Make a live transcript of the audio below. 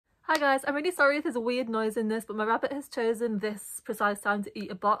Hi guys, I'm really sorry if there's a weird noise in this, but my rabbit has chosen this precise time to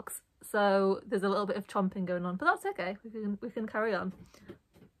eat a box, so there's a little bit of chomping going on, but that's okay. We can carry on.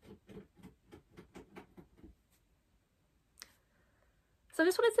 So I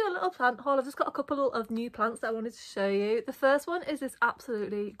just wanted to do a little plant haul. I've just got a couple of new plants that I wanted to show you. The first one is this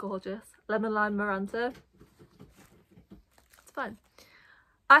absolutely gorgeous lemon lime maranta. It's fine.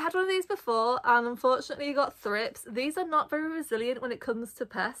 I had one of these before and unfortunately got thrips. These are not very resilient when it comes to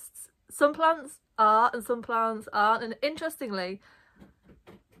pests. Some plants are and some plants aren't, and interestingly,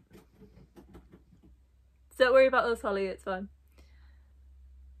 don't worry about us, Holly, it's fine.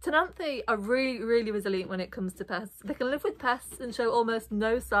 Tenanthe are really resilient when it comes to pests. They can live with pests and show almost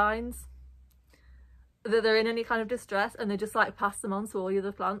no signs that they're in any kind of distress, and they just like pass them on to all the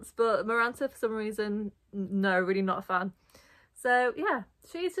other plants. But maranta, for some reason, no, really not a fan. So yeah,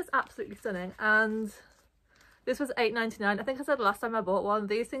 she's just absolutely stunning, and this was $8.99. I think I said last time I bought one,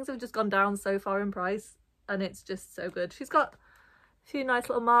 these things have just gone down so far in price, and it's just so good. She's got a few nice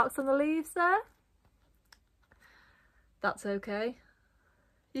little marks on the leaves there. That's okay.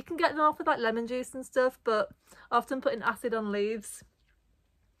 You can get them off with like lemon juice and stuff, but often putting acid on leaves,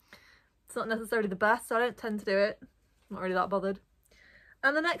 it's not necessarily the best, so I don't tend to do it. I'm not really that bothered.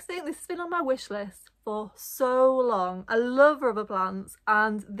 And the next thing, this has been on my wish list for so long. I love rubber plants,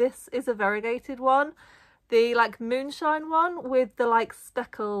 and this is a variegated one. The like moonshine one with the like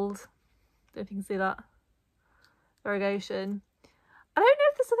speckled, I don't know if you can see that, variegation. I don't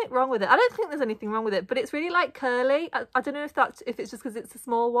know if there's something wrong with it. I don't think there's anything wrong with it, but it's really like curly. I don't know if it's just because it's a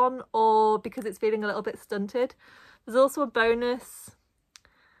small one or because it's feeling a little bit stunted. There's also a bonus,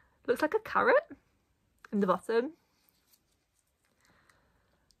 looks like a carrot in the bottom.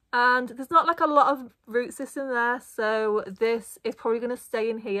 And there's not like a lot of root system there, so this is probably going to stay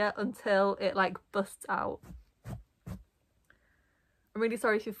in here until it like busts out. I'm really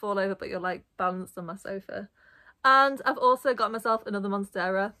sorry if you fall over, but you're like balanced on my sofa. And I've also got myself another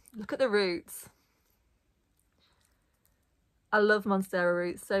monstera. Look at the roots. I love monstera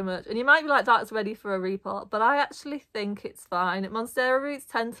roots so much. And you might be like, that's ready for a repot, but I actually think it's fine. Monstera roots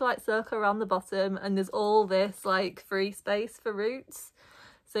tend to like circle around the bottom, and there's all this like free space for roots.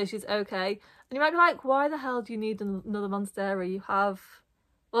 So she's okay. And you might be like, why the hell do you need another monstera? You have,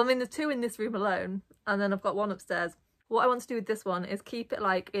 well, I mean, there's two in this room alone, and then I've got one upstairs. What I want to do with this one is keep it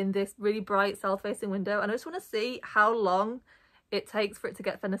like in this really bright south-facing window, and I just want to see how long it takes for it to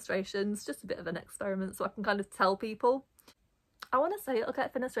get fenestrations. Just a bit of an experiment so I can kind of tell people. I want to say it'll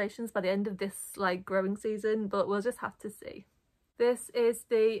get fenestrations by the end of this like growing season, but we'll just have to see. This is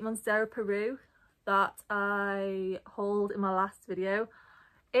the Monstera Peru that I hauled in my last video.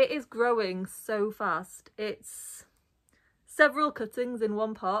 It is growing so fast. It's several cuttings in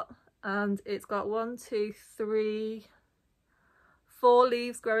one pot, and it's got 1, 2, 3, 4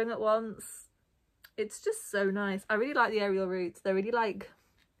 leaves growing at once. It's just so nice. I really like the aerial roots. They're really like,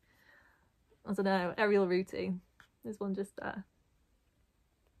 I don't know, aerial rooting. There's one just there.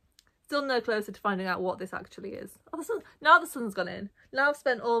 Still no closer to finding out what this actually is. Oh, the sun, now the sun's gone in. Now I've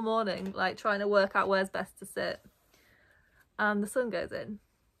spent all morning like trying to work out where's best to sit, and the sun goes in.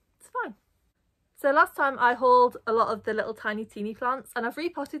 It's fine. So last time I hauled a lot of the little tiny teeny plants, and I've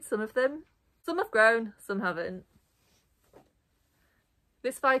repotted some of them. Some have grown, some haven't.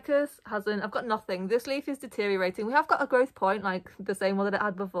 This ficus hasn't. I've got nothing. This leaf is deteriorating. We have got a growth point, like the same one that it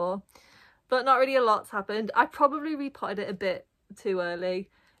had before, but not really a lot's happened. I probably repotted it a bit too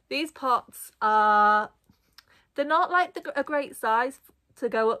early. These pots are, they're not like a great size to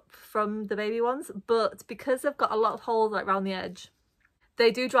go up from the baby ones, but because they've got a lot of holes like around the edge, they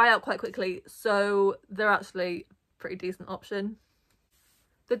do dry out quite quickly, so they're actually a pretty decent option.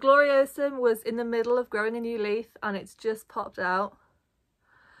 The Gloriosum was in the middle of growing a new leaf, and it's just popped out.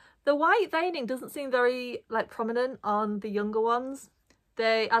 The white veining doesn't seem very like prominent on the younger ones.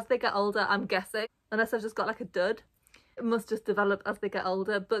 As they get older, I'm guessing, unless I've just got like a dud, it must just develop as they get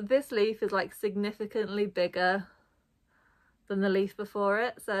older. But this leaf is like significantly bigger than the leaf before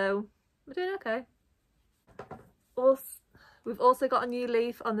it, so we're doing okay. We've also got a new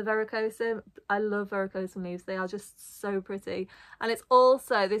leaf on the Verrucosum. I love Verrucosum leaves. They are just so pretty. And it's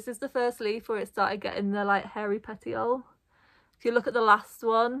also, this is the first leaf where it started getting the like hairy petiole. If you look at the last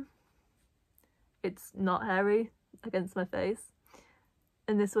one, it's not hairy against my face.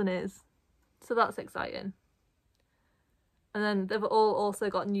 And this one is. So that's exciting. And then they've all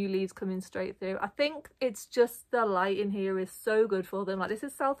also got new leaves coming straight through. I think it's just the light in here is so good for them. Like, this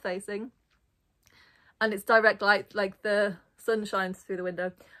is south facing, and it's direct light, like the sun shines through the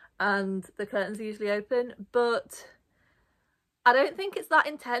window and the curtains are usually open, but I don't think it's that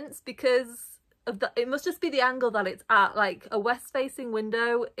intense because it must just be the angle that it's at. Like a west facing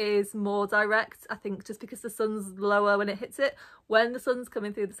window is more direct, I think, just because the sun's lower when it hits it. When the sun's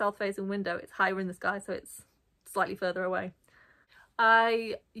coming through the south facing window, it's higher in the sky, so it's slightly further away.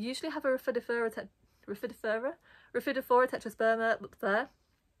 I usually have a Raphidophora tetrasperma up there,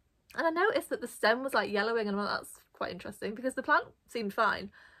 and I noticed that the stem was like yellowing, and I'm like, that's quite interesting, because the plant seemed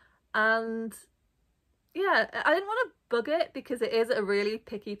fine. And yeah, I didn't want to bug it because it is a really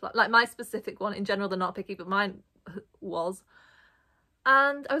picky plant. Like my specific one, in general they're not picky, but mine was.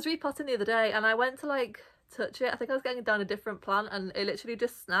 And I was repotting the other day and I went to like touch it. I think I was getting down a different plant and it literally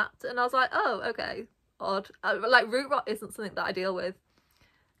just snapped, and I was like, oh, okay, odd. Like root rot isn't something that I deal with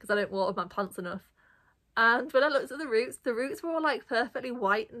because I don't water my plants enough. And when I looked at the roots were all like perfectly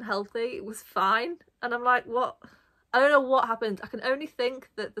white and healthy. It was fine. And I'm like, what? I don't know what happened. I can only think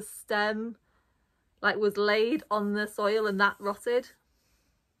that the stem like was laid on the soil and that rotted.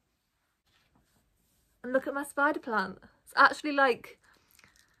 And look at my spider plant. It's actually like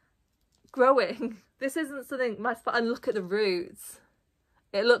growing. This isn't something and look at the roots.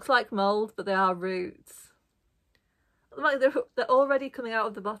 It looks like mold, but they are roots. Like they're already coming out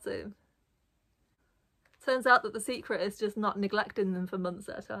of the bottom. Turns out that the secret is just not neglecting them for months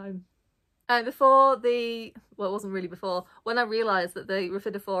at a time. And well, it wasn't really before, when I realised that the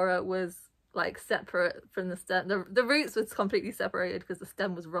Raphidophora was like separate from the stem, the roots was completely separated because the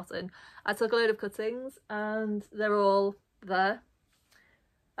stem was rotten. I took a load of cuttings and they're all there.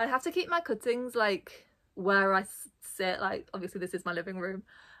 I have to keep my cuttings like where I sit, like obviously this is my living room,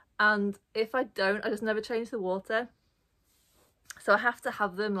 and if I don't, I just never change the water. So I have to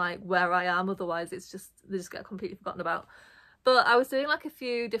have them like where I am, otherwise they just get completely forgotten about. But I was doing like a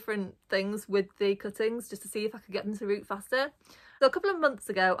few different things with the cuttings just to see if I could get them to root faster. So a couple of months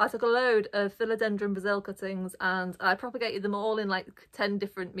ago, I took a load of Philodendron Brazil cuttings and I propagated them all in like 10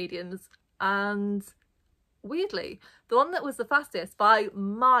 different mediums. And weirdly, the one that was the fastest by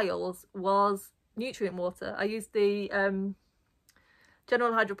miles was nutrient water. I used the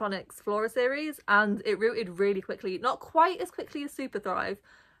General Hydroponics Flora series and it rooted really quickly. Not quite as quickly as Super Thrive.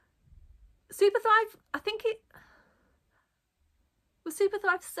 Super Thrive, I think it was Super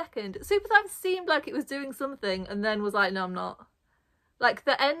Thrive second. Super Thrive seemed like it was doing something and then was like, no, I'm not. Like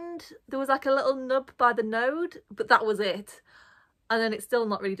the end, there was like a little nub by the node, but that was it. And then it's still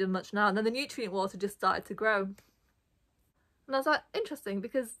not really done much now. And then the nutrient water just started to grow. And I was like, interesting,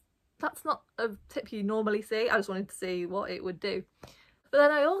 because that's not a tip you normally see. I just wanted to see what it would do. But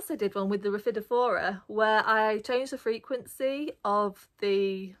then I also did one with the Raphidophora where I changed the frequency of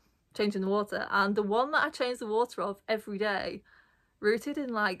changing the water. And the one that I changed the water of every day rooted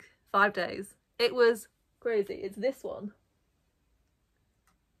in like 5 days. It was crazy. It's this one.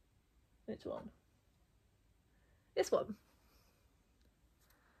 Which one? This one.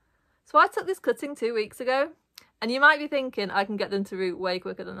 So I took this cutting 2 weeks ago, and you might be thinking I can get them to root way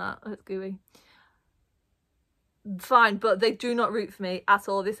quicker than that. Oh, it's gooey. Fine, but they do not root for me at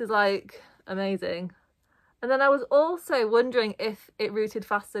all. This is like amazing. And then I was also wondering if it rooted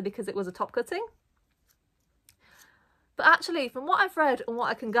faster because it was a top cutting. But actually, from what I've read and what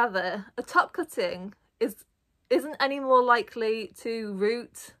I can gather, a top cutting isn't any more likely to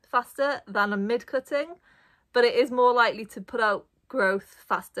root faster than a mid cutting, but it is more likely to put out growth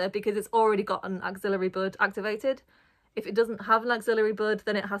faster because it's already got an axillary bud activated. If it doesn't have an axillary bud,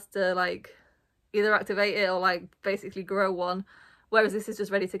 then it has to like either activate it or like basically grow one, whereas this is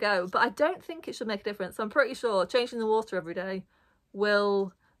just ready to go. But I don't think it should make a difference. I'm pretty sure changing the water every day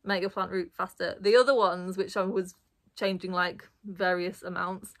will make your plant root faster. The other ones, which I was changing like various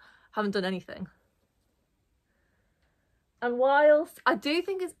amounts, haven't done anything. And whilst I do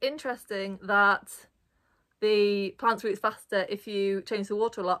think it's interesting that the plants roots faster if you change the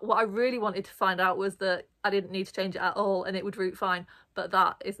water a lot, what I really wanted to find out was that I didn't need to change it at all and it would root fine, but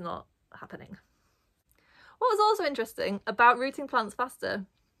that is not happening. What was also interesting about rooting plants faster,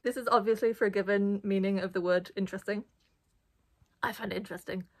 this is obviously for a given meaning of the word interesting. I find it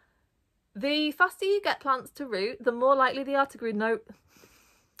interesting. The faster you get plants to root, the more likely they are to grow.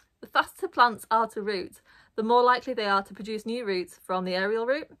 The faster plants are to root, the more likely they are to produce new roots from the aerial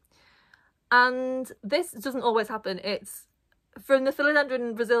root. And this doesn't always happen. It's from the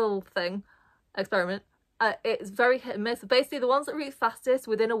Philodendron Brazil experiment. It's very hit and miss. Basically, the ones that root fastest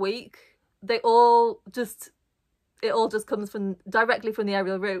within a week, it all just comes directly from the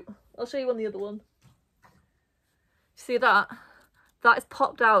aerial root. I'll show you on the other one. See that? That is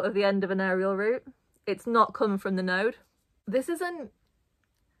popped out of the end of an aerial root. It's not come from the node. This isn't.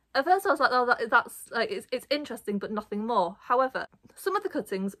 At first I was like, oh, that's like it's interesting, but nothing more. However, some of the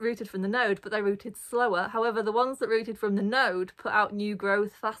cuttings rooted from the node, but they rooted slower. However, the ones that rooted from the node put out new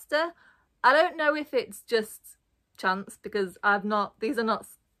growth faster, I don't know if it's just chance, because these are not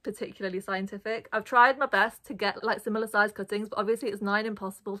particularly scientific. I've tried my best to get like similar size cuttings, but obviously it's nigh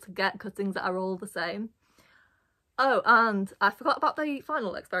impossible to get cuttings that are all the same. Oh, and I forgot about the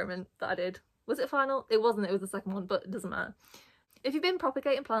final experiment that I did. Was it final? It wasn't, it was the second one, but it doesn't matter. If you've been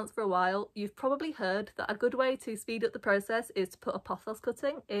propagating plants for a while, you've probably heard that a good way to speed up the process is to put a pothos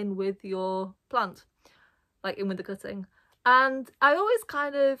cutting in with your plant, like in with the cutting. And I always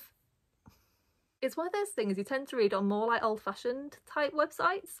kind of, it's one of those things you tend to read on more like old-fashioned type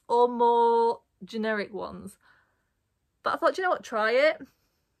websites or more generic ones. But I thought, you know what, try it.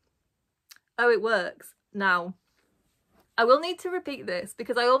 Oh, it works. Now, I will need to repeat this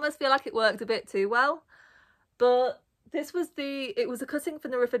because I almost feel like it worked a bit too well. But it was a cutting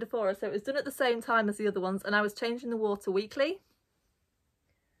from the Raphidophora, so it was done at the same time as the other ones, and I was changing the water weekly.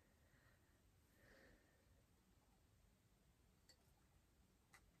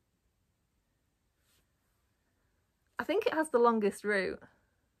 I think it has the longest root.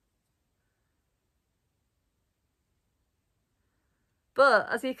 But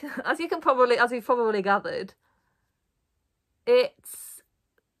as you've probably gathered, it's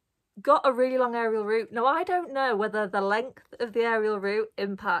got a really long aerial root. Now, I don't know whether the length of the aerial root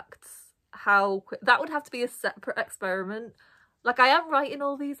impacts how quick. That would have to be a separate experiment. Like, I am writing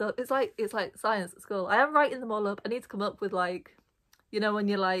all these up. It's like science at school. I am writing them all up. I need to come up with, like, you know, when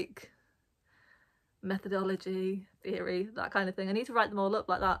you're like methodology, theory, that kind of thing. I need to write them all up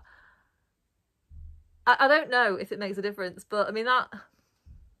like that. I don't know if it makes a difference, but I mean, that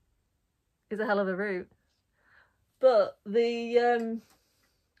is a hell of a route. But we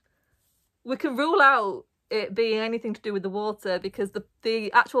can rule out it being anything to do with the water, because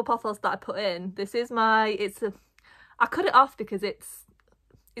the actual pothos that I put in, this is I cut it off because it's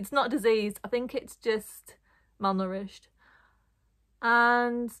not diseased. I think it's just malnourished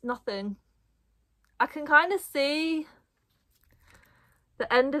and nothing. I can kind of see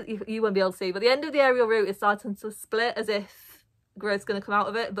the end of, you won't be able to see, but the end of the aerial root is starting to split as if growth's going to come out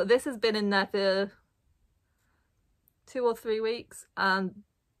of it. But this has been in there for 2 or 3 weeks, and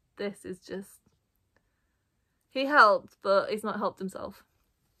this is just, he helped, but he's not helped himself.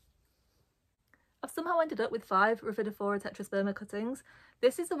 I've somehow ended up with 5 Raphidophora tetrasperma cuttings.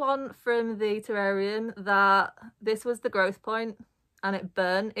 This is the one from the terrarium that this was the growth point and it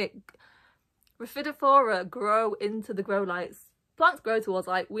burned. Raphidophora grow into the grow lights. Plants grow towards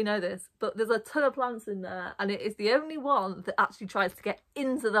light, we know this, but there's a ton of plants in there and it is the only one that actually tries to get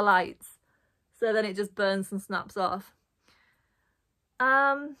into the lights. So then it just burns and snaps off.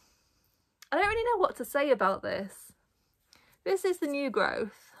 I don't really know what to say about this. This is the new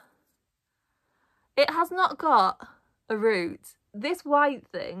growth. It has not got a root. This white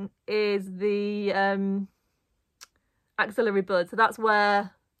thing is the axillary bud. So that's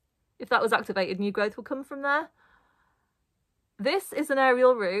where, if that was activated, new growth will come from there. This is an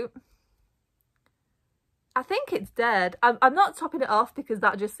aerial root. I think it's dead. I'm not topping it off because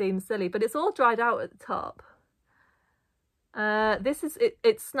that just seems silly, but it's all dried out at the top. This is it.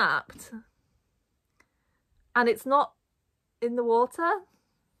 It's snapped, and it's not in the water.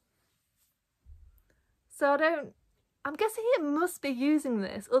 So I'm guessing it must be using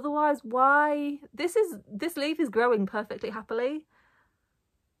this. Otherwise, why? This leaf is growing perfectly happily.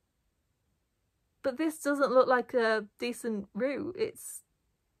 But this doesn't look like a decent root.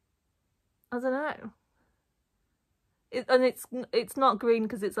 I don't know. And it's not green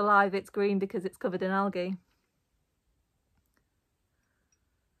because it's alive. It's green because it's covered in algae.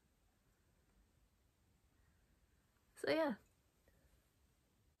 So yeah.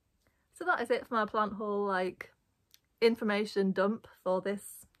 So that is it for my plant haul, like, information dump for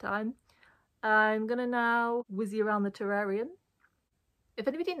this time. I'm gonna now whiz you around the terrarium. If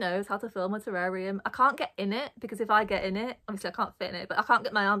anybody knows how to film a terrarium, I can't get in it, because if I get in it, obviously I can't fit in it, but I can't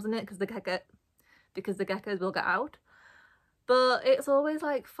get my arms in it because the geckos will get out. But it's always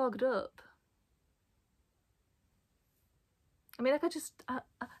like fogged up. I mean, I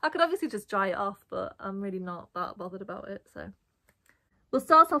could obviously just dry it off, but I'm really not that bothered about it, so. We'll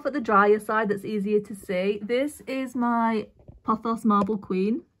start off at the drier side that's easier to see. This is my Pothos Marble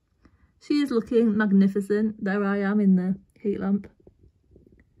Queen. She is looking magnificent. There I am in the heat lamp.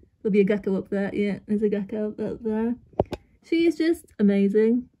 There'll be a gecko up there. Yeah, there's a gecko up there. She is just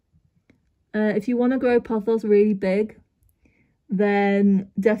amazing. If you want to grow pothos really big, then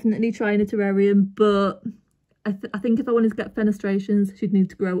definitely try in a terrarium, but I think if I wanted to get fenestrations, she'd need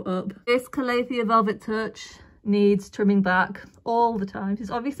to grow up. This Calathea Velvet Touch needs trimming back all the time.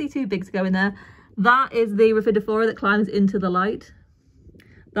 She's obviously too big to go in there. That is the Raphidophora that climbs into the light.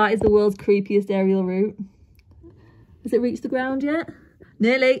 That is the world's creepiest aerial root. Has it reached the ground yet?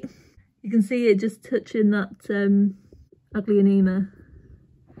 Nearly. You can see it just touching that Aglaonema.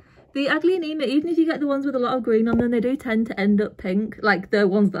 The Aglaonema, even if you get the ones with a lot of green on them, they do tend to end up pink. Like the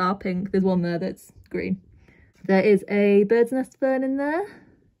ones that are pink, there's one there that's green. There is a bird's nest fern in there.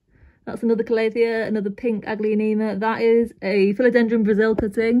 That's another Calathea, another pink Aglaonema. That is a Philodendron Brazil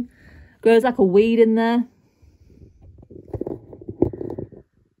cutting. Grows like a weed in there.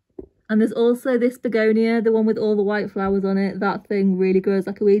 And there's also this begonia, the one with all the white flowers on it. That thing really grows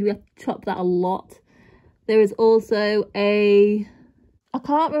like a weed. We have to chop that a lot. There is also a... I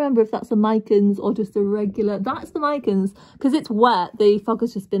can't remember if that's a Mycans or just a regular... That's the Mycans. Because it's wet, the fog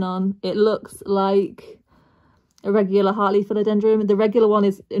has just been on. It looks like a regular heartleaf philodendron. The regular one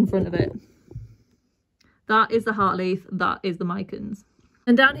is in front of it. That is the heartleaf. That is the Mycans.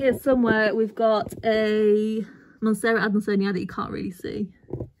 And down here somewhere we've got a Monstera adansonii that you can't really see.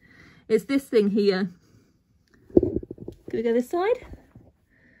 It's this thing here. Can we go this side?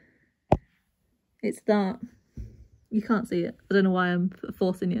 It's that. You can't see it. I don't know why I'm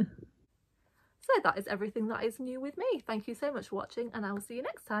forcing you. So that is everything that is new with me. Thank you so much for watching, and I will see you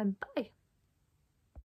next time. Bye.